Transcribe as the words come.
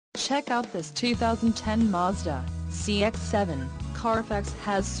Check out this 2010 Mazda CX-7. Carfax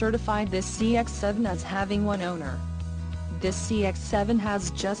has certified this CX-7 as having one owner. This CX-7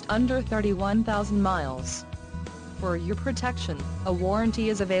 has just under 31,000 miles. For your protection, a warranty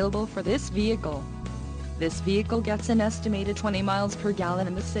is available for this vehicle. This vehicle gets an estimated 20 miles per gallon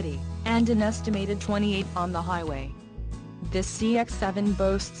in the city, and an estimated 28 on the highway. This CX-7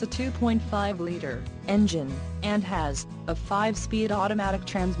 boasts a 2.5-liter engine, and has a 5-speed automatic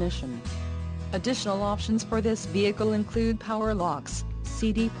transmission. Additional options for this vehicle include power locks,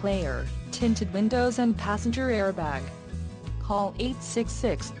 CD player, tinted windows and passenger airbag. Call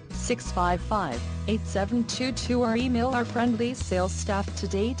 866-655-8722 or email our friendly sales staff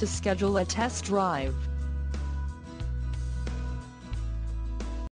today to schedule a test drive.